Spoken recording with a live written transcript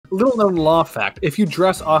Little known law fact, if you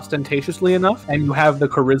dress ostentatiously enough and you have the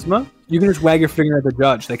charisma, you can just wag your finger at the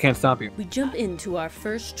judge. They can't stop you. We jump into our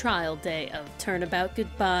first trial day of Turnabout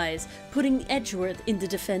goodbyes, putting Edgeworth in the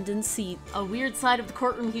defendant's seat. A weird side of the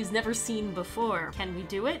courtroom he's never seen before. Can we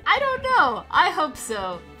do it? I don't know. I hope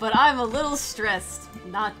so. But I'm a little stressed.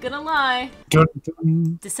 Not gonna lie. Dun,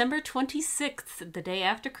 dun. December 26th, the day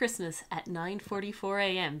after Christmas, at 9:44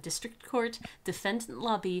 a.m. District Court, Defendant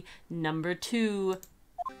Lobby, number 2.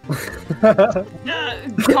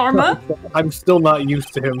 Karma? I'm still not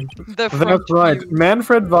used to him. That's right.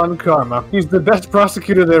 Manfred von Karma. He's the best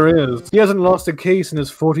prosecutor there is. He hasn't lost a case in his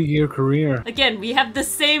 40-year career. Again, we have the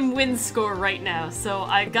same win score right now, so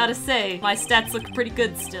I gotta say, my stats look pretty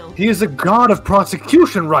good still. He is a god of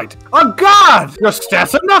prosecution, Wright. A god! Your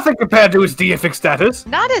stats are nothing compared to his deific status.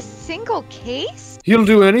 Not a single case? He'll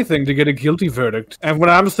do anything to get a guilty verdict. And when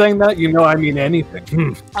I'm saying that, you know I mean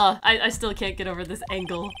anything. I still can't get over this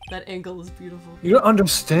angle. That angle is beautiful. You don't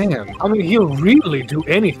understand. I mean, he'll really do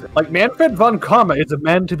anything. Like, Manfred von Karma is a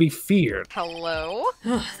man to be feared. Hello?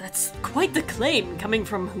 That's quite the claim, coming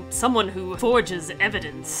from someone who forges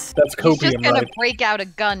evidence. That's copium, He's just gonna right? break out a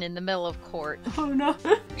gun in the middle of court. Oh no.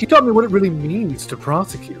 He taught me what it really means to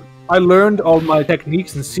prosecute. I learned all my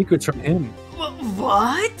techniques and secrets from him.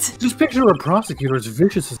 What? Just picture a prosecutor as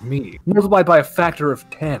vicious as me, multiplied by a factor of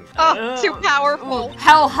 10. Oh, too powerful.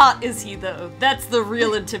 How hot is he, though? That's the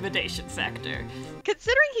real intimidation factor.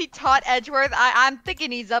 Considering he taught Edgeworth, I'm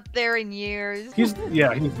thinking he's up there in years. He's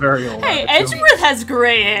very old. Hey, Edgeworth has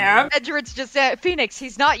gray hair. Edgeworth's just Phoenix,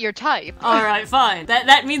 he's not your type. Alright, fine.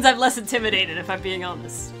 That means I'm less intimidated, if I'm being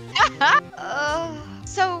honest.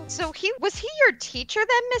 So was he your teacher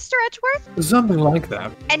then, Mr. Edgeworth? Something like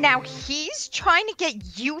that. And now he's trying to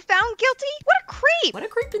get you found guilty? What a creep! What a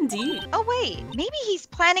creep indeed. Oh wait, maybe he's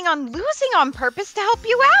planning on losing on purpose to help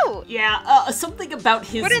you out. Yeah, something about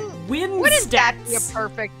his win Wouldn't that stats be a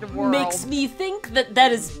perfect world? makes me think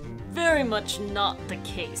that is very much not the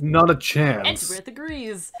case. Not a chance. Edgeworth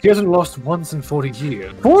agrees. He hasn't lost once in 40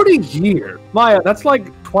 years. 40 years? Maya, that's like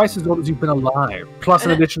twice as old as you've been alive, plus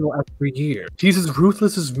an additional every year. He's as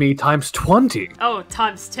ruthless as me times 20. Oh,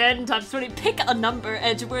 times 10, times 20. Pick a number,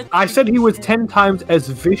 Edgeworth. I said he was 10 times as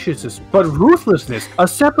vicious as, but ruthlessness, a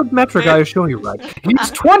separate metric I assure you, right?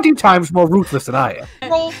 He's 20 times more ruthless than I am.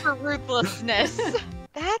 Roll for ruthlessness.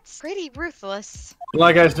 That's pretty ruthless.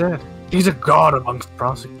 Like I said, he's a god amongst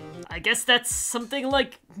prosecutors. I guess that's something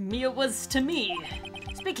like Mia was to me.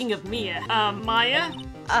 Speaking of Mia, Maya?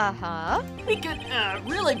 Uh-huh. We could,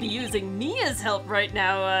 really be using Mia's help right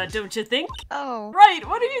now, don't you think? Oh. Right,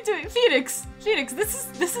 what are you doing? Phoenix,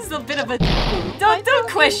 this is a bit of a... Don't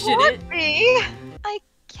question it. Me. I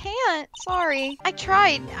can't. Sorry. I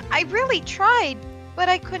tried. I really tried, but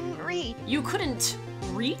I couldn't read. You couldn't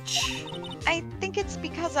reach? I think it's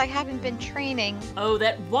because I haven't been training. Oh,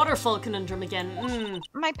 that waterfall conundrum again.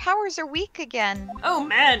 My powers are weak again. Oh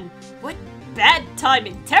man, what bad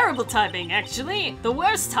timing. Terrible timing, actually. The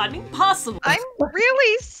worst timing possible. I'm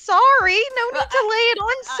really sorry. No need to lay it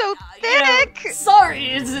on so thick. You know,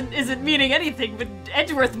 sorry isn't meaning anything, but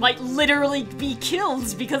Edgeworth might literally be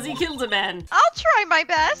killed because he killed a man. I'll try my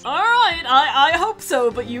best. Alright, I hope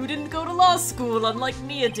so, but you didn't go to law school unlike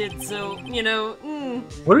Mia did, so, you know,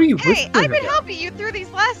 What are you Hey, whispering I've been about? helping you through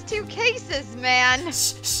these last 2 cases, man.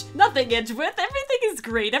 Shh, nothing, Edgeworth. Everything is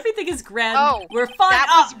great. Everything is grand. Oh, we're fine.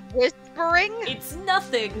 That was whispering? It's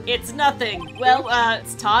nothing. It's nothing. Well,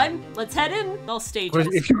 it's time. Let's head in. I'll stage Well,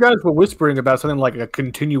 us. if you guys were whispering about something like a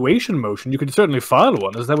continuation motion, you could certainly file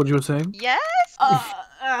one. Is that what you were saying? Yes?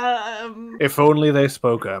 If only they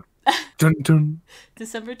spoke up. Dun dun.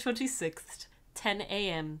 December 26th, 10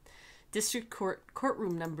 a.m. District Court,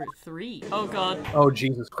 courtroom number 3. Oh god. Oh,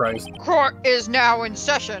 Jesus Christ. Court is now in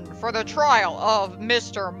session for the trial of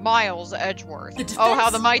Mr. Miles Edgeworth. The defense- Oh, how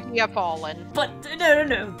the mighty have fallen. But,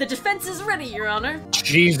 no. The defense is ready, Your Honor.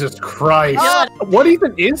 Jesus Christ. Uh, What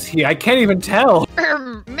even is he? I can't even tell.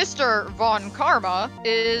 Mr. Von Karma,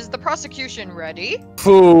 is the prosecution ready?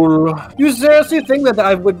 Fool. You seriously think that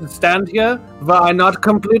I would stand here? Were I not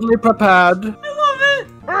completely prepared? I love it.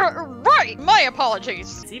 Right, my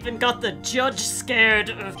apologies. It's even got the judge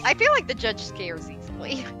scared. I feel like the judge scares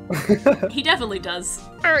easily. He definitely does.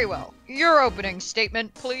 Very well. Your opening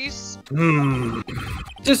statement, please.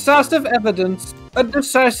 Decisive evidence. A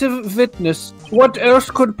decisive witness. What else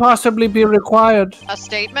could possibly be required? A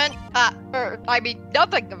statement? I mean,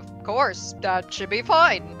 nothing, of course. That should be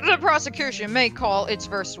fine. The prosecution may call its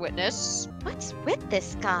first witness. What's with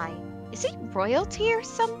this guy? Is he royalty or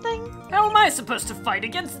something? How am I supposed to fight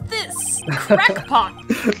against this crackpot?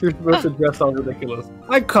 You're supposed to dress all ridiculous.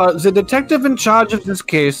 I call the detective in charge of this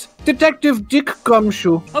case, Detective Dick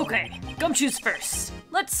Gumshoe. Okay, Gumshoe's first.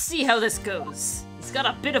 Let's see how this goes. He's got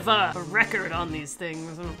a bit of a record on these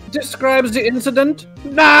things. Describes the incident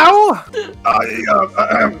now.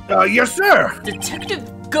 Yes, sir.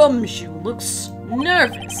 Detective Gumshoe looks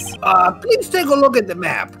nervous. Please take a look at the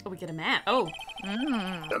map. Oh, we get a map. Oh.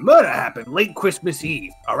 The murder happened late Christmas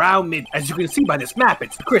Eve, around mid. As you can see by this map,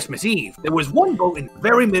 it's Christmas Eve. There was one boat in the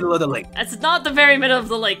very middle of the lake. That's not the very middle of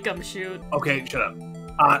the lake, Gumshoe. Okay, shut up.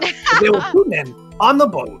 There were two men on the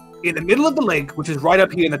boat in the middle of the lake, which is right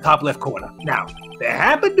up here in the top left corner. Now, there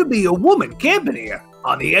happened to be a woman camping here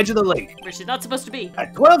on the edge of the lake. Where she's not supposed to be.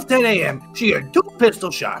 At 12:10 a.m., she heard 2 pistol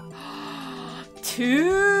shots.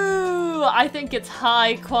 2! I think it's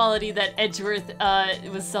high quality that Edgeworth,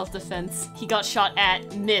 it was self-defense. He got shot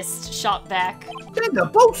at, missed, shot back. Then the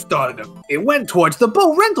boat started. It went towards the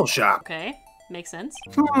boat rental shop. Okay, makes sense.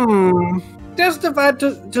 Testify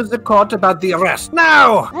to the court about the arrest.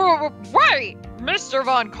 Now! Right! Mr.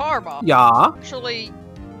 Von Karma. Yeah? Actually,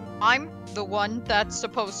 I'm the one that's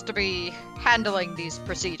supposed to be handling these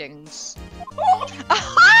proceedings.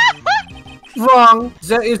 Wrong.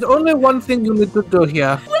 There is only one thing you need to do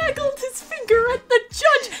here. Waggled his finger at the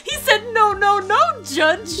judge. He said, no, no, no,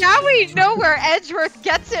 judge. Now we know where Edgeworth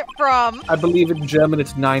gets it from. I believe in German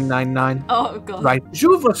it's 999. Oh, God. Right.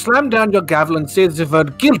 You will slam down your gavel and say the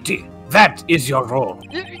word guilty. That is your role.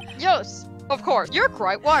 Yes, of course. You're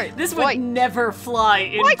quite right. This would Right. never fly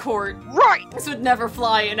in court. Right. This would never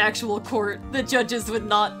fly in actual court. The judges would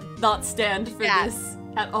not stand for this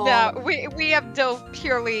at all. No, we have dove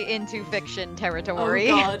purely into fiction territory.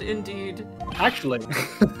 Oh, God, indeed. Actually,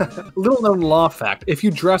 little known law fact, if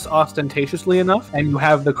you dress ostentatiously enough and you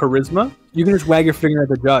have the charisma, you can just wag your finger at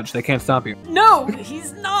the judge. They can't stop you. No,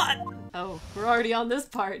 he's not. Oh, we're already on this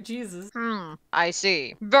part. Jesus. I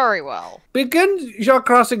see. Very well. Begin your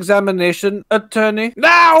cross-examination, attorney.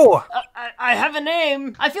 Now! I have a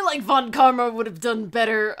name. I feel like Von Karma would have done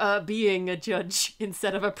better being a judge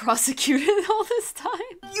instead of a prosecutor all this time.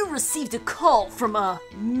 You received a call from a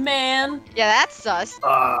man. Yeah, that's sus.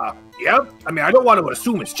 Yep. I mean, I don't want to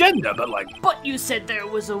assume it's gender, but like... But you said there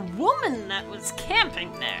was a woman that was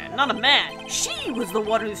camping there, not a man. She was the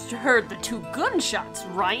one who heard the 2 gunshots,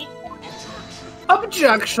 right?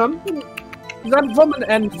 Objection. That woman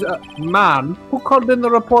and man who called in the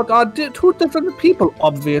report are 2 different people,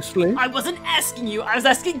 obviously. I wasn't asking you, I was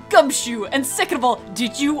asking Gumshoe. And second of all,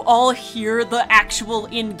 did you all hear the actual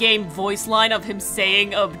in-game voice line of him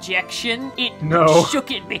saying objection? It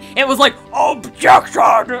shook at me. It was like, objection!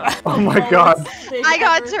 Oh my God. I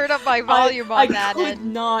got turned up my volume on that. I could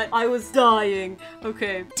not. I was dying.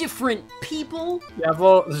 Okay. Different people? There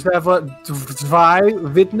were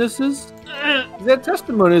 2 witnesses. Their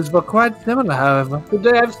testimonies were quite similar, however.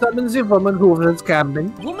 Today I've summoned the woman who was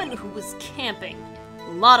camping. Woman who was camping.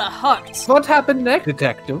 A lot of hearts. What happened next,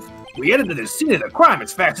 detective? We headed to the scene of the crime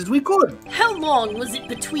as fast as we could. How long was it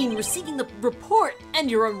between receiving the report and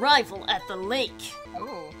your arrival at the lake?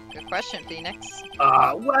 Ooh, good question, Phoenix.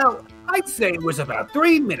 Well, I'd say it was about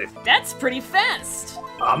 3 minutes. That's pretty fast.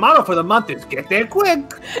 Our motto for the month is get there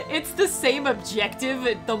quick. It's the same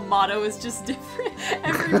objective, the motto is just different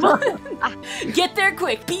every month. Get there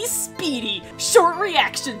quick, be speedy, short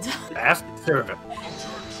reaction time. Fast servant.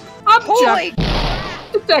 Holy!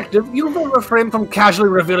 Detective, you will refrain from casually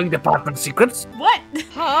revealing department secrets. What?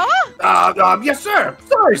 Huh? Yes, sir.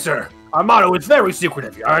 Sorry, sir. Our motto is very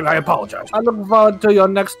secretive. I apologize. I look forward to your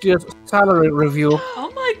next year's salary review.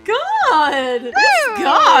 Oh my God! This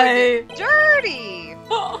guy! Dirty!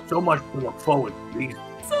 So much to look forward to, please.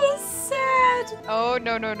 So sad. Oh,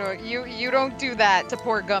 no. You don't do that to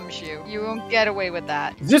poor Gumshoe. You won't get away with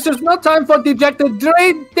that. This is no time for dejected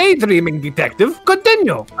daydreaming, detective.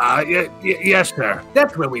 Continue. Yes, sir.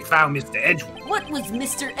 That's where we found Mr. Edgeworth. What was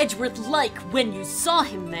Mr. Edgeworth like when you saw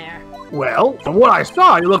him there? Well, from what I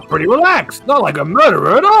saw, he looked pretty relaxed. Not like a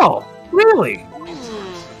murderer at all. Really?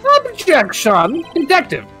 Objection!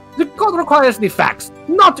 Detective, the court requires the facts,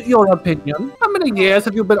 not your opinion. How many years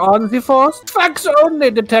have you been on the force? Facts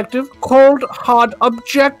only, detective. Cold, hard,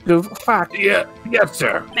 objective facts. Yes,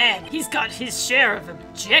 sir. Man, he's got his share of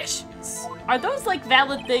objections. Are those like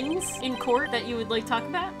valid things in court that you would like talk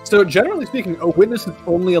about? So generally speaking, a witness is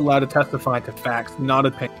only allowed to testify to facts, not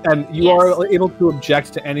opinion. And you are able to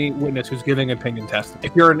object to any witness who's giving opinion testimony.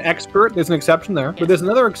 If you're an expert, there's an exception there. But there's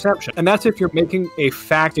another exception, and that's if you're making a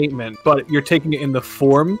fact statement, but you're taking it in the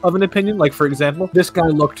form of an opinion. Like, for example, this guy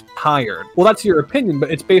looked tired. Well, that's your opinion, but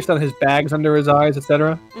it's based on his bags under his eyes,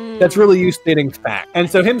 etc. That's really you stating fact. And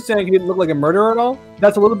so him saying he didn't look like a murderer at all,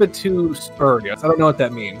 that's a little bit too spurious. I don't know what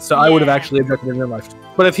that means. So I would have actually objected in real life.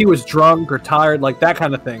 But if he was drunk or tired, like that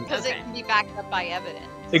kind of thing. Because it can be backed up by evidence.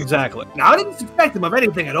 Exactly. Now, I didn't suspect him of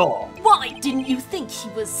anything at all. Why didn't you think he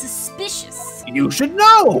was suspicious? You should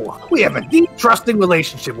know. We have a deep, trusting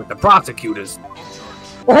relationship with the prosecutors.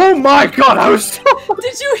 Oh my god, I was so...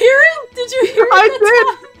 Did you hear it? Did you hear it? I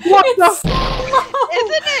did! What the So low.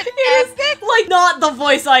 Isn't it epic? Like, not the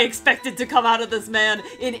voice I expected to come out of this man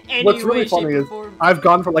in any What's really way, shape, funny or is form. I've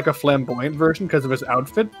gone for like a flamboyant version because of his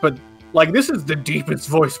outfit, but like this is the deepest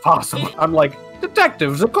voice possible. I'm like,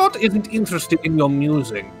 detective, the court isn't interested in your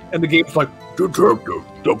musing. And the game's like, detective,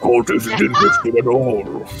 the court isn't interested at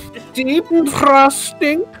all. Deep and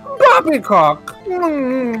trusting poppycock.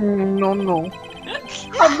 No.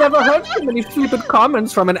 I've never heard so many flippant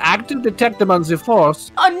comments from an active detective on the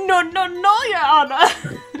force. No, Your Honor.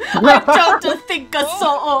 I don't think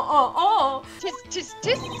so. Tisk.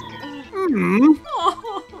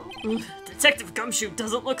 Detective Gumshoe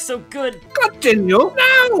doesn't look so good. Continue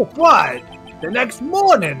now. What? The next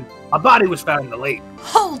morning, a body was found in the lake.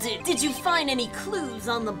 Hold it! Did you find any clues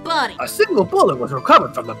on the body? A single bullet was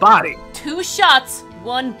recovered from the body. 2 shots,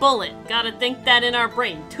 1 bullet. Gotta think that in our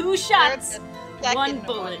brain. 2 shots, 1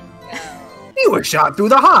 bullet. He was shot through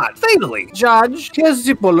the heart, fatally. Judge, here's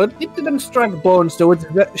the bullet. It didn't strike bone, so its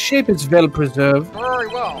shape is well preserved. Very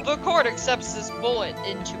well. The court accepts this bullet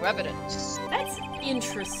into evidence. That's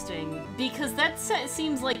interesting, because that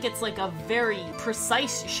seems like it's like a very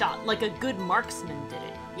precise shot, like a good marksman did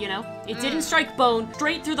it, you know? It didn't strike bone,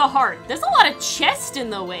 straight through the heart. There's a lot of chest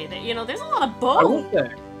in the way, that, you know, there's a lot of I will bone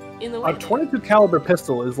say, in the way. a 22 caliber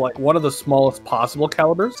pistol is like one of the smallest possible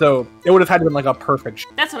calibers, so it would have had to been like a perfect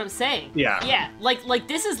shot. That's what I'm saying. Yeah. Yeah, like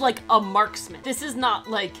this is like a marksman. This is not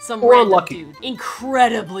like some Or random lucky. dude.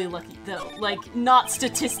 Incredibly lucky, though. Like, not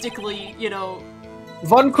statistically, you know...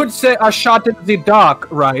 One could say a shot in the dark,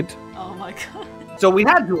 right? Oh my god. So we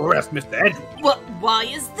had to arrest Mr. Edgewood. What? Why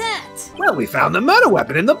is that? Well, we found the murder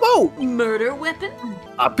weapon in the boat. Murder weapon?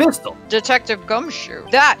 A pistol. Detective Gumshoe,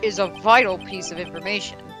 that is a vital piece of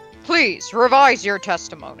information. Please, revise your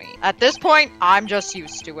testimony. At this point, I'm just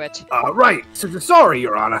used to it. Right. So sorry,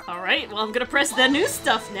 Your Honor. Alright, well I'm gonna press the new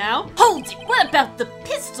stuff now. Hold it! What about the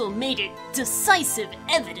pistol made it decisive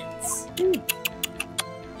evidence?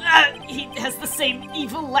 He has the same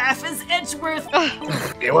evil laugh as Edgeworth.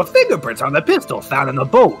 There were fingerprints on the pistol found in the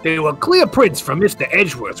boat. They were clear prints from Mr.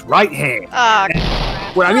 Edgeworth's right hand.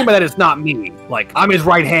 What I mean by that is not me. Like, I'm his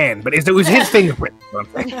right hand, but it was his fingerprint.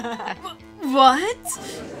 What?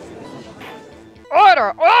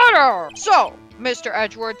 Order! So, Mr.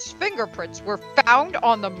 Edgeworth's fingerprints were found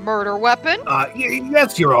on the murder weapon?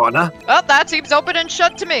 Yes, Your Honor. Well, that seems open and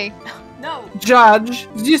shut to me. No. Judge,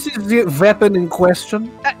 this is the weapon in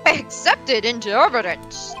question. Accepted into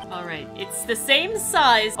evidence. Alright, it's the same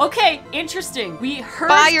size. Okay, interesting. We heard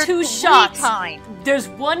Fired 2 3 shots. times. There's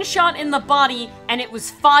 1 shot in the body, and it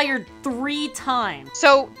was fired 3 times.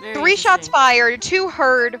 So, Very 3 shots interesting. fired, 2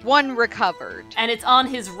 heard, 1 recovered. And it's on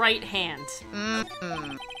his right hand.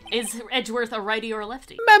 Mm-hmm. Is Edgeworth a righty or a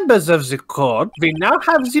lefty? Members of the court, we now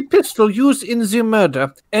have the pistol used in the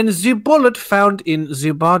murder and the bullet found in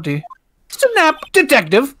the body. Snap,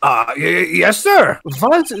 detective. Yes, sir.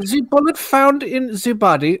 Was the bullet found in the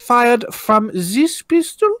body fired from this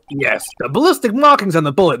pistol? Yes. The ballistic markings on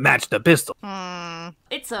the bullet match the pistol.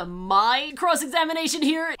 It's a my cross-examination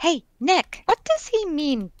here. Hey, Nick, what does he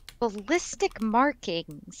mean, ballistic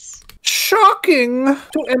markings? Shocking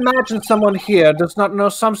to imagine someone here does not know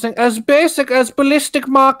something as basic as ballistic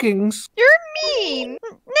markings. You're mean!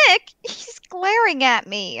 Nick, he's glaring at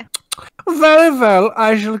me. Very well,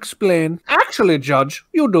 I shall explain. Actually, Judge,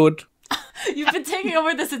 you do it. You've been taking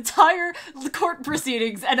over this entire court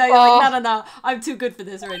proceedings, and I'm like, no, I'm too good for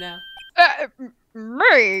this right now.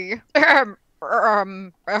 Me?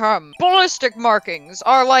 Ballistic markings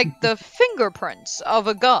are like the fingerprints of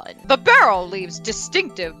a gun. The barrel leaves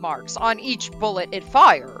distinctive marks on each bullet it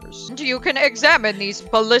fires. You can examine these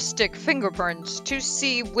ballistic fingerprints to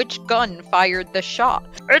see which gun fired the shot.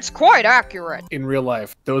 It's quite accurate. In real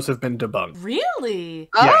life, those have been debunked. Really?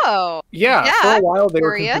 Oh. Yeah, Yeah, for a while they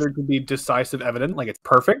were curious. considered to be decisive evidence, like it's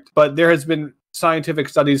perfect, but there has been scientific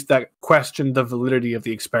studies that question the validity of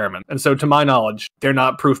the experiment. And so to my knowledge, they're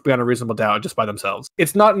not proof beyond a reasonable doubt just by themselves.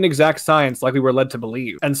 It's not an exact science like we were led to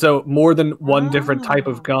believe. And so more than one different type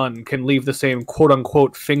of gun can leave the same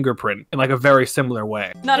quote-unquote fingerprint in like a very similar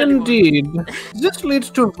way. Not anymore. Indeed. This leads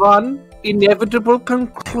to one inevitable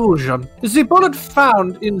conclusion. The bullet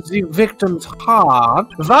found in the victim's heart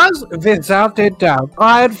was, without a doubt,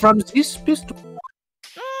 fired from this pistol.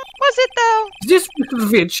 Was it though? this piece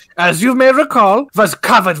of which, as you may recall, was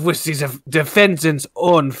covered with the defendant's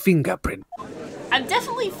own fingerprint. I'm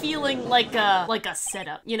definitely feeling like a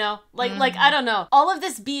setup, you know? Like I don't know. All of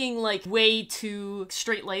this being like way too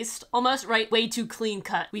straight-laced almost, right? Way too clean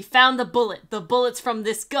cut. We found the bullet. The bullet's from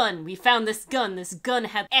this gun. We found this gun. This gun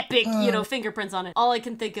had epic, fingerprints on it. All I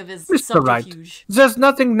can think of is Mr. Wright, subterfuge. there's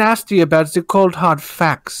nothing nasty about the cold hard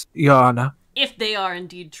facts, Your Honor. If they are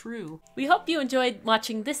indeed true. We hope you enjoyed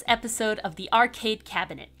watching this episode of The Arcade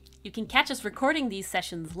Cabinet. You can catch us recording these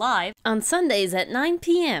sessions live on Sundays at 9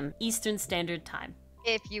 p.m. Eastern Standard Time.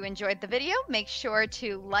 If you enjoyed the video, make sure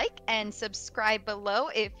to like and subscribe below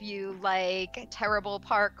if you like terrible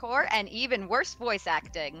parkour and even worse voice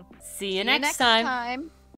acting. See you next time.